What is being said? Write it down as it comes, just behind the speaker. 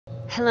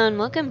Hello and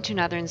welcome to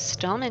another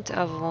installment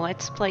of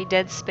Let's Play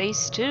Dead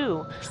Space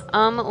 2.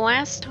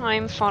 Last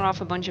time fought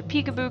off a bunch of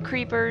peekaboo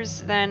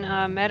creepers, then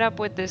met up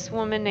with this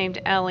woman named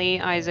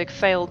Ellie. Isaac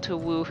failed to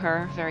woo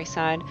her, very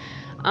sad.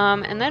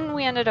 And then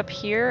we ended up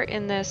here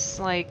in this,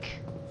 like,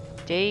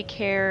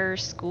 daycare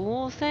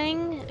school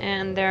thing,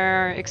 and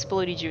they're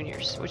Explodey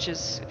Juniors, which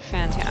is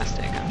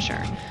fantastic, I'm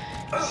sure.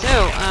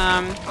 So,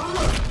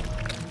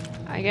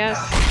 I guess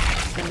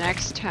the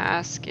next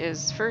task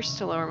is first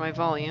to lower my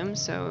volume,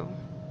 so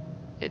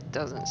it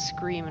doesn't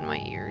scream in my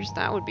ears.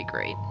 That would be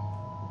great.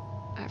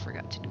 I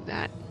forgot to do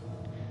that.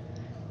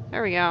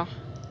 There we go.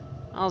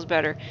 All's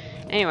better.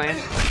 Anyway,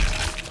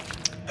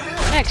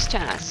 next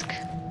task.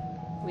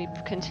 We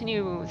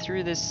continue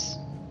through this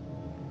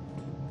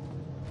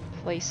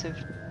place of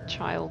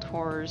child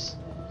horrors.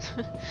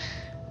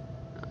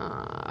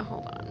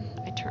 Hold on.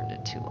 I turned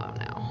it too low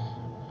now.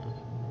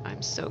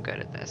 I'm so good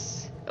at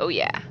this. Oh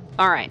yeah.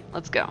 Alright,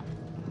 let's go.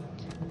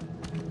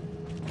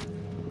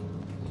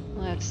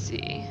 Let's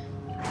see.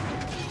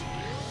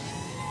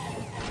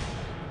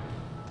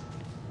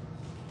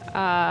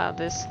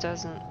 This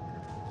doesn't...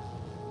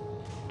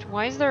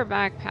 Why is there a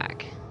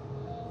backpack?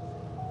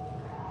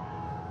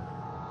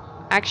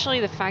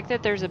 Actually, the fact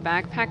that there's a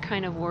backpack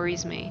kind of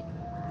worries me.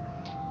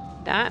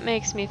 That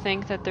makes me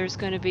think that there's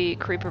going to be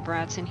creeper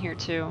brats in here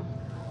too.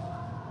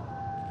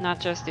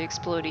 Not just the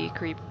explodey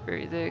creeper,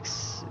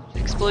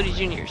 explodey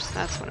juniors.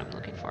 That's what I'm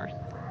looking for.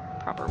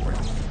 Proper word.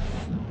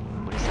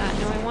 What is that?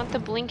 No, I want the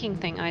blinking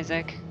thing,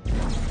 Isaac.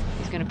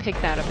 He's gonna pick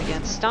that up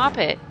again. Stop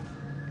it!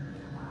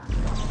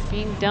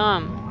 Being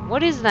dumb.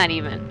 What is that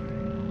even?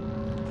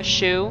 A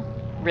shoe?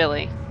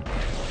 Really?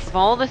 Of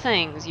all the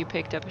things, you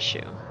picked up a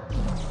shoe.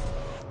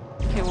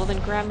 Okay, well then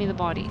grab me the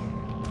body.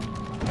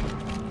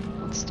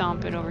 Let's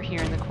stomp it over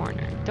here in the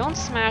corner. Don't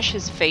smash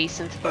his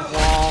face into the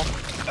wall.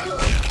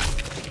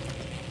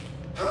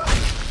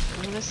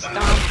 I'm gonna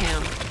stomp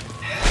him.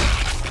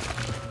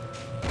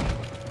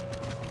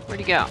 Where'd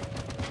he go?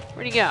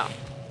 Where'd he go?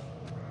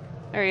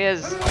 There he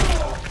is.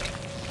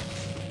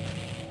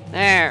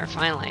 There,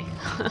 finally.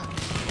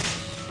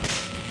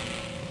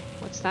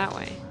 What's that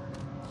way?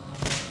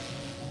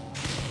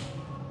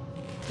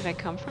 Did I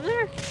come from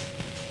there?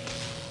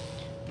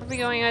 Where are we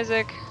going,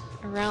 Isaac?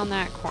 Around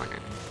that corner.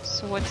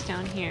 So what's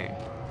down here?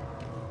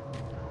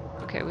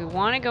 Okay, we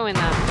want to go in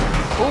that...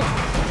 Oh!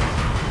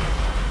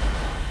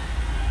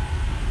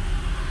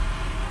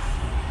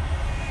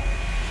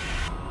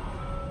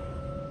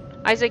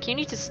 Isaac, you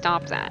need to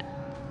stop that.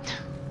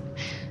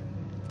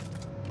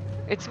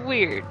 It's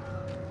weird.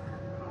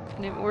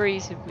 And it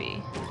worries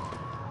me.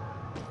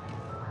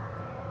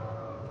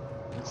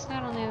 What's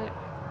that on the other...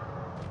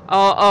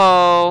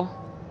 Uh-oh.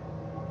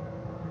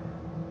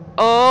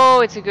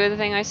 Oh, it's a good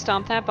thing I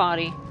stomped that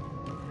body.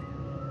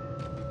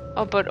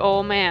 Oh, but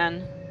oh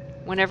man.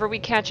 Whenever we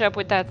catch up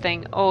with that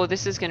thing, oh,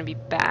 this is gonna be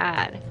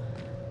bad.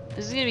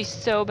 This is gonna be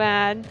so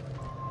bad.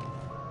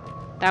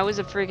 That was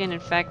a friggin'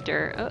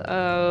 infector.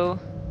 Uh-oh.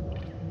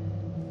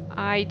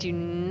 I do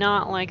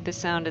not like the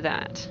sound of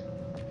that.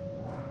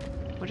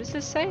 What does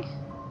this say?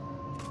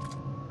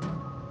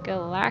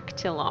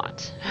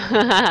 Galactilot.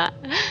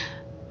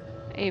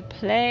 A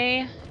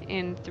play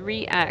in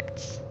 3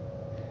 acts.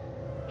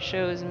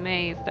 Shows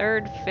May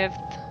 3rd, 5th,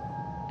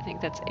 I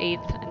think that's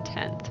 8th and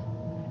 10th.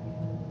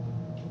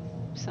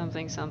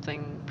 Something,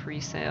 something,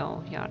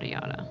 pre-sale, yada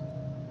yada.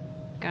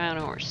 Guy on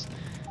a horse.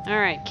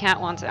 Alright, cat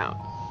wants out.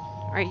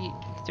 Alright,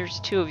 there's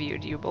 2 of you.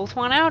 Do you both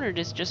want out, or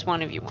does just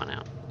one of you want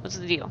out? What's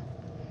the deal?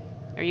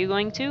 Are you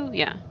going to?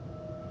 Yeah.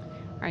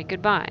 Alright,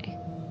 goodbye.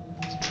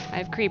 I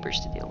have creepers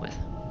to deal with.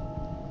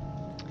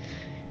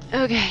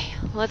 Okay,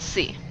 let's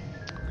see.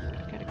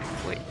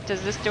 Wait,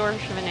 does this door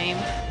have a name?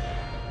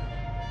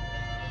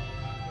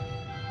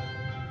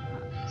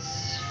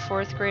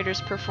 4th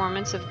grader's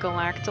performance of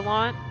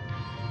Galactilot.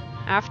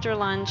 After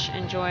lunch,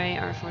 enjoy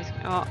our 4th...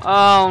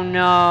 Oh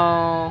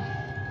no.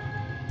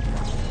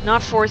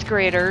 Not 4th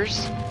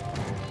graders.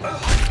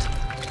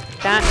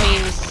 That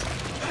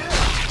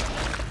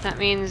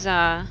means,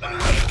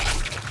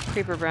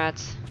 creeper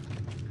brats.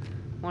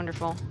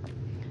 Wonderful.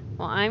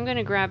 Well, I'm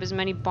gonna grab as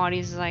many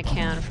bodies as I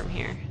can from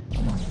here.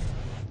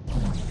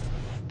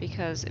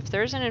 Because if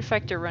there's an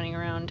infector running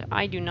around,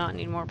 I do not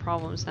need more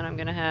problems than I'm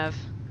gonna have.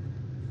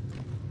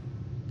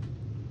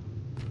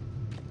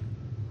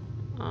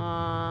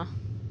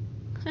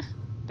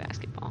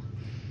 Basketball.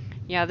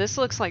 Yeah, this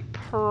looks like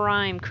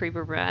prime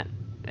creeper brat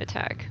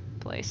attack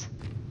place.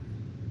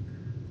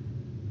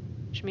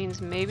 Which means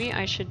maybe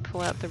I should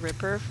pull out the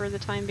Ripper for the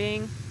time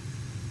being.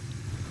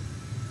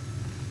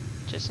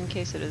 Just in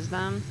case it is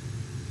them.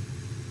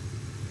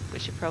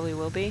 Which it probably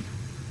will be.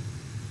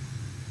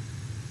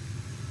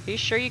 Are you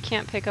sure you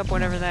can't pick up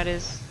whatever that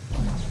is?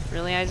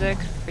 Really, Isaac?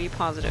 Are you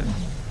positive?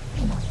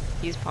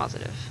 He's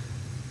positive.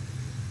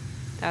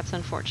 That's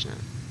unfortunate.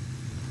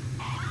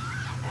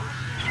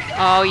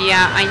 Oh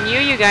yeah, I knew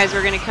you guys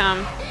were gonna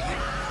come.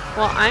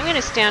 Well, I'm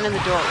gonna stand in the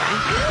doorway.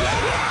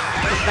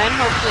 Because then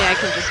hopefully I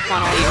can just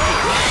funnel you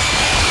here.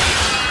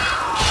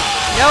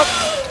 Nope!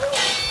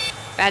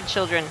 Bad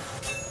children.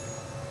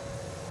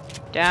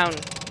 Down.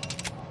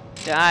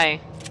 Die.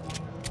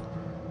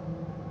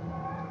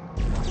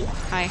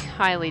 I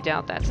highly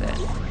doubt that's it.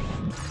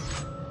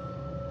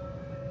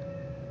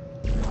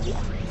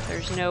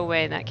 There's no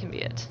way that can be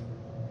it.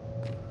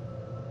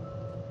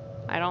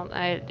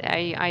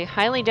 I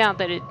highly doubt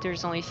that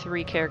there's only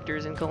 3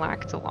 characters in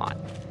Galactalot.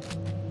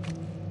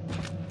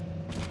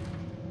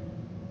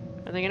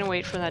 Are they gonna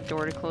wait for that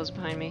door to close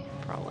behind me?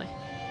 Probably.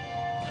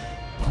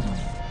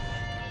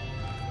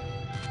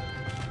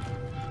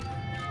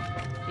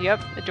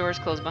 Yep, the door's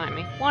closed behind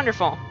me.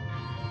 Wonderful!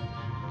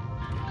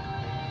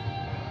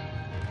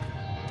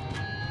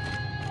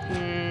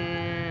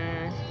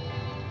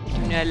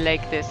 Do not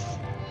like this.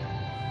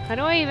 How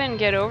do I even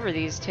get over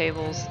these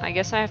tables? I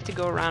guess I have to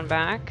go around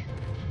back.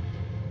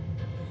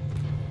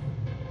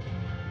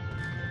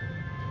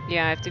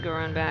 Yeah, I have to go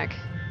around back.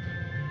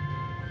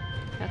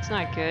 That's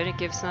not good. It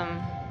gives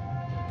them...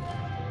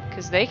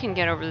 Because they can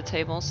get over the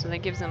table, so that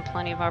gives them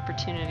plenty of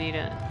opportunity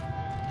to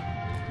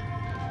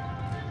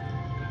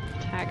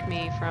attack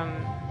me from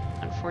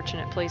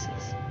unfortunate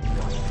places.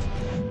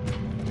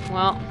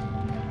 Well,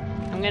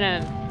 I'm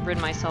gonna rid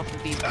myself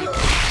of these people.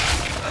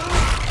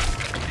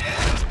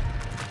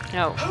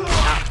 No,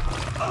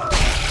 stop.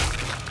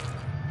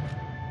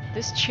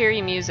 This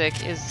cheery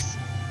music is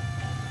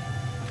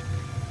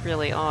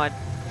really odd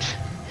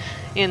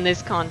in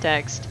this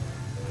context.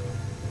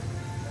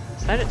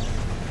 Is that it?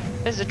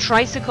 There's a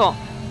tricycle!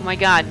 Oh my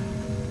god.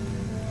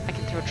 I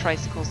can throw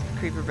tricycles at the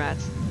creeper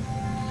bats.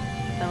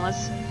 Then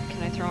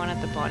can I throw one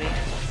at the body?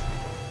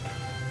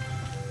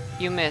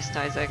 You missed,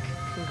 Isaac.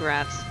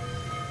 Congrats.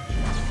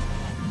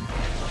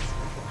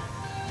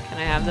 Can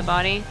I have the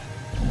body?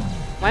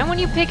 Why won't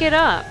you pick it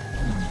up?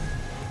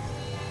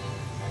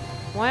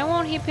 Why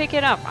won't he pick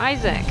it up?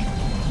 Isaac!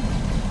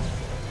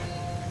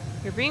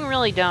 You're being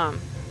really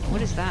dumb.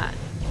 What is that?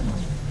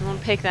 You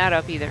won't pick that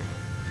up either.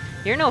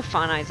 You're no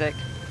fun, Isaac.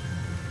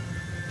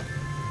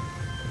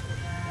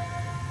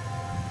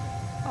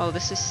 Oh,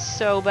 this is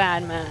so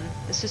bad, man.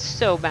 This is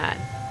so bad.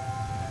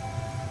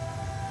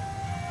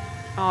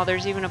 Oh,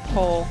 there's even a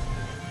pole.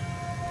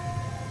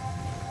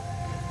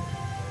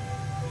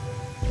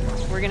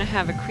 We're gonna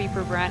have a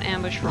creeper brat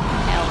ambush from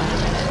hell in a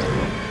minute.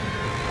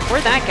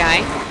 Where'd that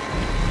guy?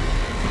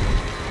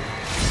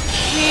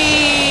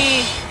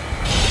 Whee!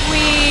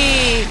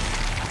 Whee!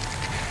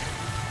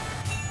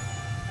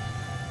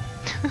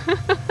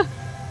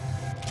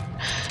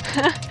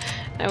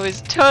 That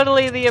was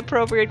totally the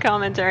appropriate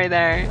commentary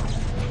there.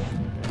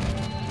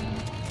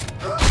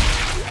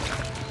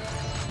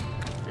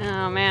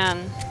 Oh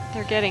man,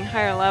 they're getting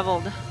higher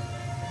leveled.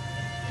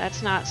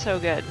 That's not so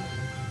good.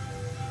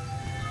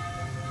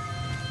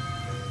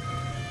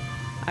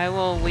 I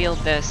will wield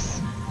this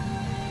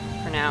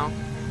for now.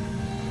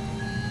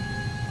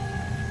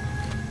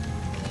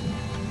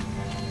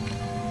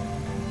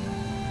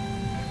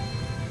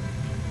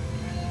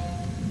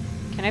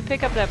 Can I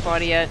pick up that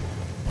body yet?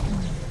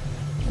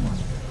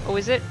 Oh,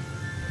 is it?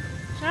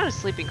 It's not a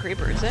sleeping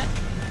creeper, is it?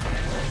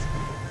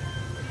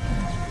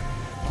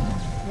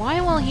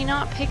 Why will he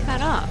not pick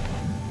that up?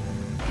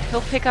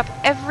 He'll pick up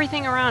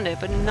everything around it,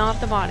 but not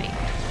the body.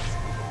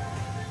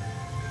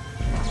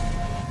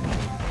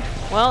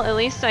 Well, at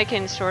least I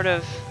can sort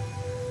of...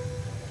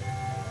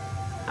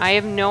 I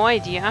have no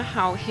idea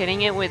how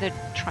hitting it with a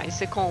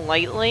tricycle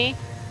lightly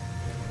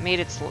made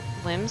its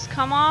limbs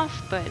come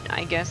off, but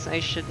I guess I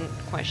shouldn't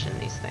question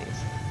these things.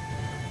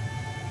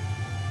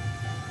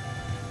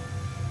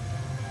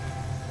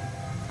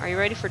 Are you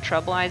ready for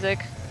trouble,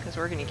 Isaac? Because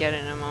we're gonna get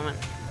it in a moment.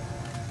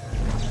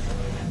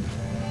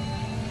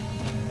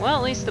 Well,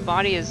 at least the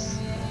body is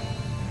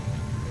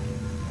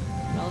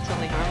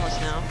relatively harmless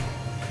now.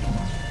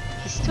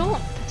 He's still...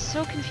 That's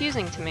so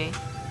confusing to me.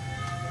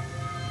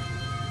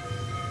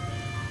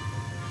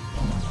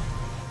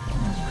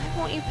 Why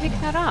won't you pick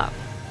that up?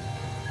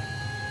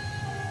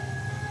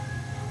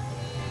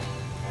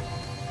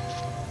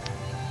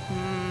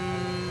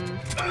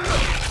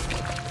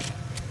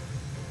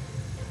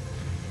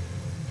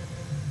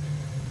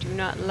 Do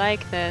not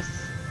like this.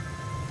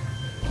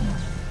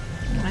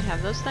 Can I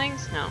have those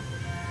things? No.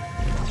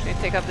 Can we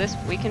pick up this?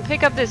 We can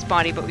pick up this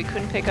body, but we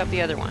couldn't pick up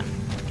the other one.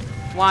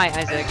 Why,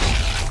 Isaac?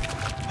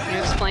 Can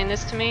you explain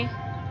this to me?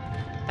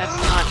 That's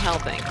not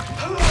helping.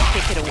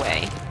 Take it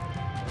away.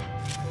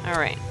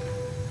 Alright.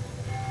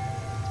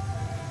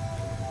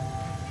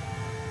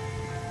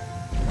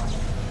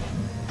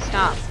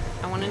 Stop.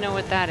 I want to know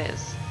what that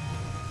is.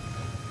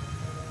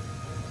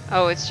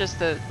 Oh, it's just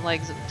the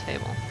legs of the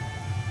table.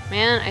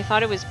 Man, I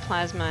thought it was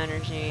plasma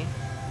energy.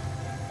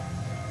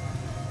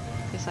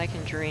 Guess I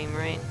can dream,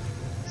 right?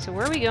 So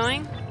where are we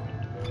going?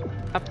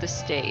 Up the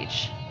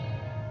stage.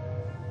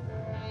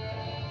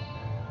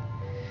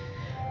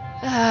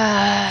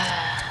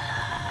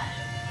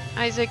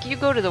 Isaac, you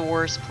go to the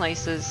worst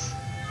places.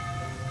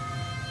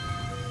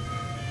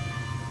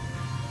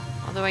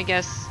 Although I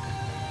guess,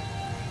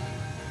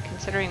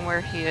 considering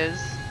where he is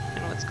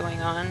and what's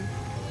going on,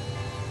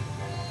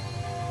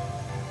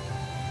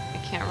 I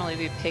can't really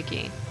be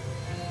picky,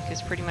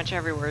 because pretty much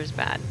everywhere is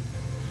bad.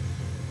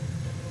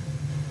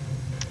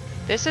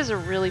 This is a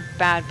really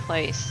bad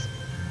place.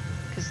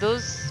 Because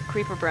those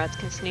creeper brats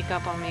can sneak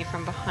up on me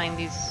from behind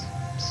these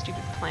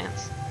stupid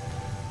plants.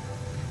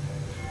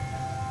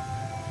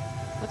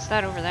 What's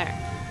that over there?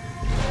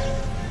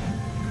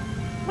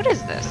 What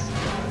is this?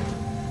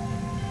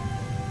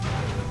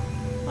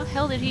 What the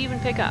hell did he even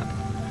pick up?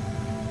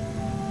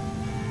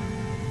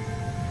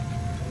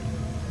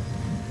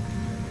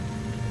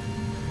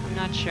 I'm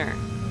not sure.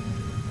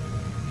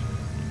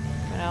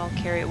 But I'll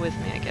carry it with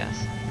me, I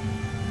guess.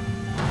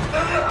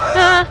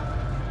 Ah!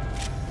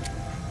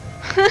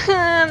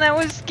 That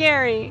was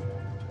scary.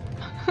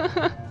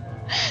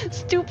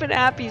 Stupid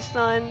Appy,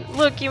 son.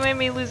 Look, you made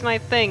me lose my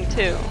thing,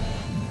 too.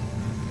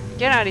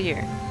 Get out of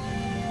here.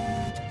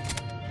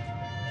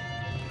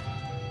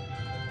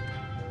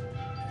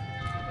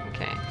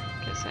 Okay,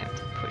 guess I have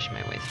to push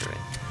my way through it.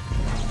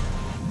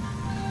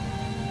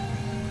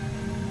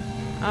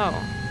 Oh,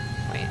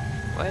 wait,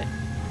 what?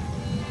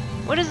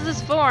 What is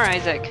this for,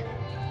 Isaac?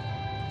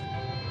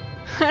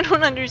 I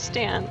don't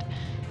understand.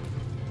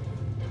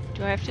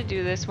 Do I have to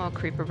do this while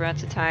creeper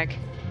brats attack?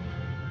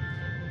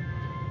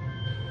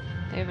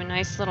 They have a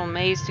nice little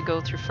maze to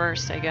go through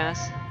first, I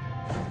guess.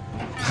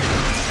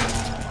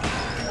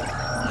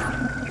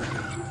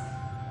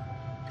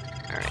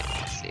 Alright,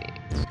 let's see.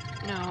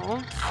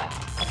 No.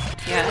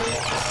 Yes.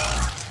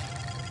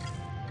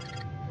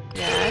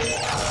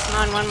 Yes.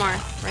 Come on, one more.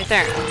 Right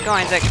there. Go,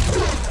 Isaac.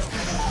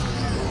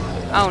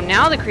 Oh,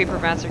 now the creeper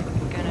brats are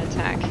gonna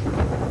attack.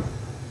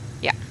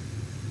 Yeah.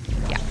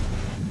 Yeah.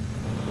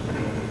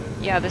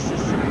 Yeah, this is...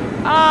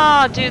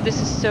 Oh, dude, this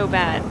is so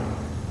bad.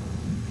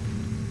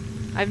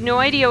 I have no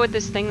idea what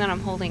this thing that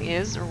I'm holding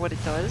is, or what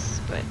it does,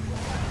 but...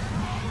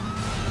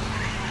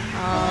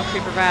 Oh,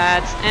 creeper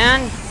brats.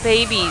 And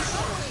babies.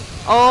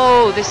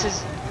 Oh, this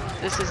is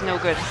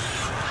no good.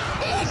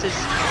 This is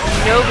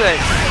no good.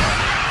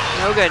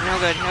 No good,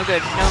 no good, no good,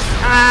 no...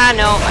 Ah,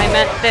 no, I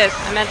meant this.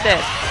 I meant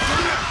this.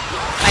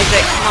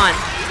 Isaac, come on.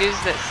 Use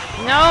this.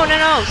 No, no,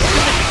 no.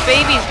 Stupid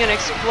baby's gonna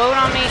explode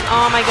on me.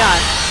 Oh my god.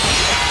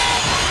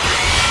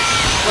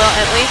 Well,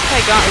 at least I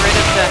got rid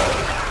of the...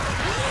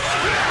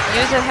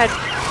 Use a head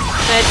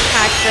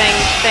pack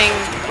thing.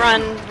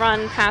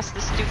 Run past the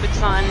stupid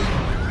sun.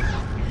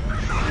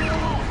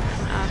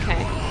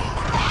 Okay.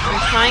 I'm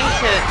trying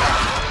to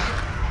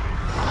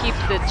keep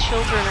the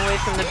children away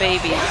from the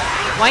babies.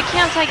 Why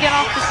can't I get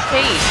off the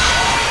stage?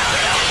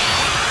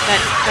 That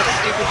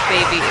stupid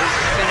baby is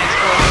gonna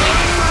explode on me.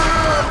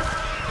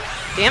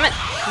 Damn it!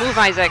 Move,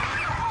 Isaac.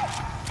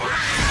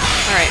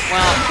 Alright,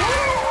 well...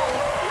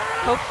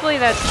 Hopefully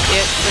that's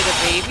it for the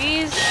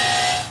babies.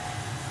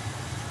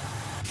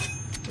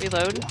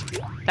 Reload.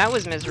 That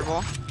was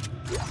miserable.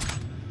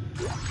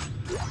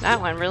 That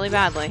went really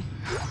badly.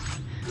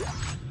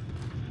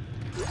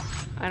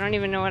 I don't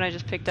even know what I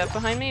just picked up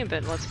behind me,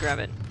 but let's grab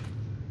it.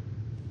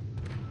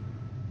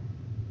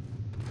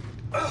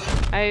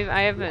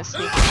 I have a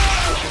sneaking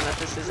suspicion that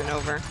this isn't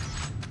over.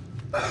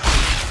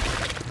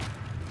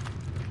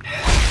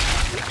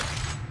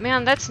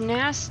 Man, that's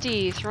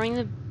nasty! Throwing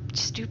the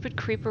stupid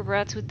creeper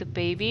brats with the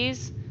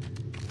babies?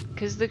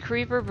 Because the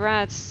creeper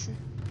brats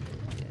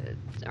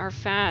are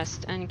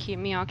fast and keep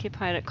me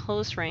occupied at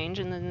close range,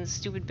 and then the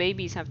stupid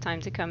babies have time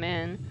to come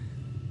in.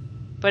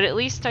 But at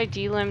least I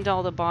delimbed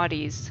all the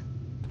bodies,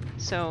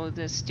 so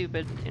the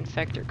stupid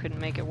infector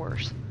couldn't make it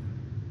worse.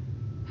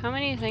 How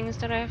many things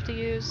did I have to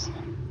use?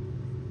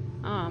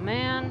 Aw,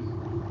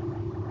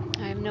 man.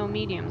 I have no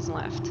mediums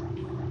left.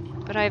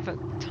 But I have a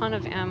ton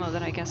of ammo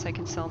that I guess I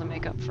can sell to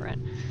make up for it.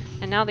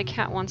 And now the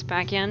cat wants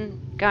back in.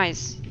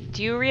 Guys,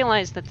 do you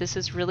realize that this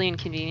is really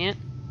inconvenient?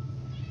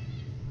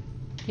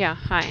 Yeah,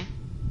 hi.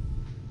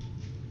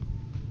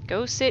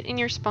 Go sit in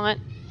your spot.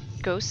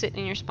 Go sit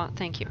in your spot,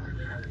 thank you.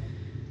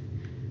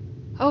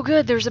 Oh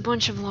good, there's a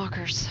bunch of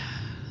lockers.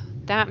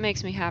 That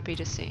makes me happy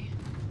to see.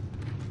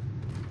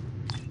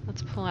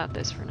 Let's pull out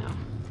this for now.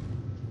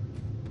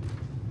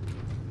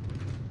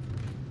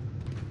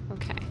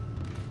 Okay.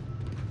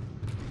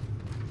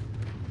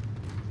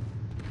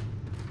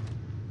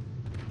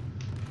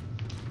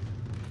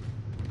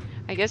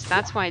 I guess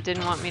that's why it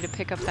didn't want me to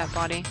pick up that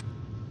body.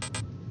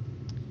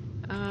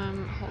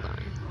 Hold on.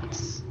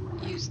 Let's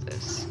use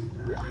this.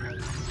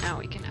 Now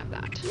we can have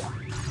that.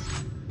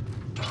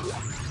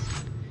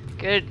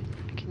 Good.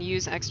 I can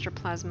use extra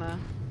plasma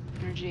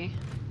energy.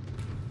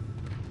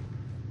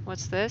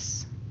 What's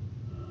this?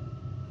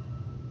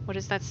 What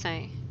does that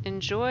say?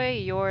 Enjoy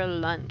your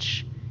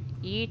lunch.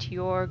 Eat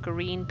your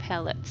green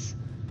pellets.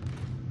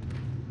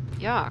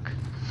 Yuck.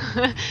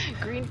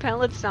 Green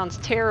pellets sounds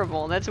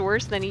terrible. That's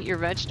worse than eat your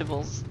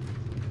vegetables.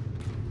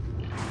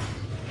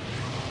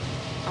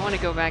 I want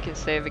to go back and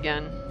save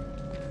again.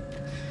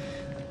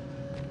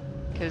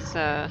 Because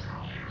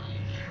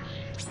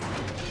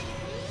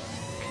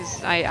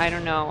I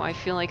don't know. I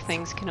feel like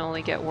things can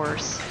only get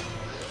worse.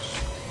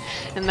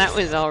 And that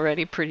was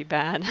already pretty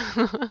bad.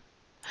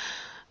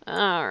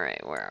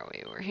 Alright, where are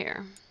we? We're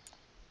here.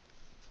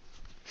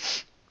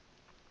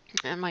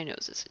 And my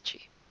nose is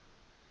itchy.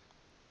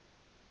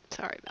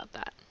 Sorry about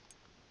that.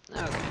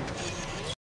 Okay.